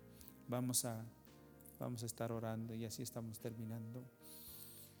 Vamos a estar orando, y así estamos terminando.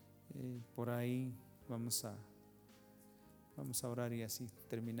 Por ahí vamos a orar y así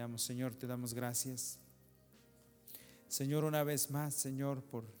terminamos. Señor, te damos gracias, Señor, una vez más, Señor,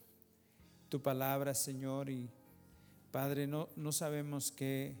 por tu palabra, Señor. Y Padre, no sabemos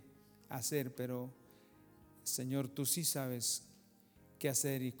qué hacer, pero Señor, tú sí sabes qué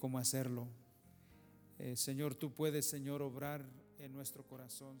hacer y cómo hacerlo. Señor, tú puedes, Señor, obrar en nuestro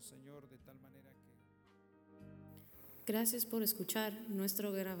corazón, Señor, de tal manera que... Gracias por escuchar nuestra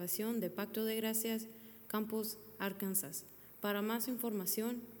grabación de Pacto de Gracias, Campos, Arkansas. Para más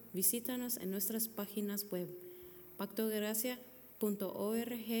información, visítanos en nuestras páginas web,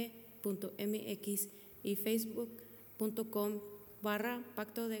 pactodegracia.org.mx y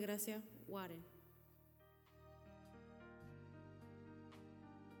facebook.com/Pacto de Gracia Warren.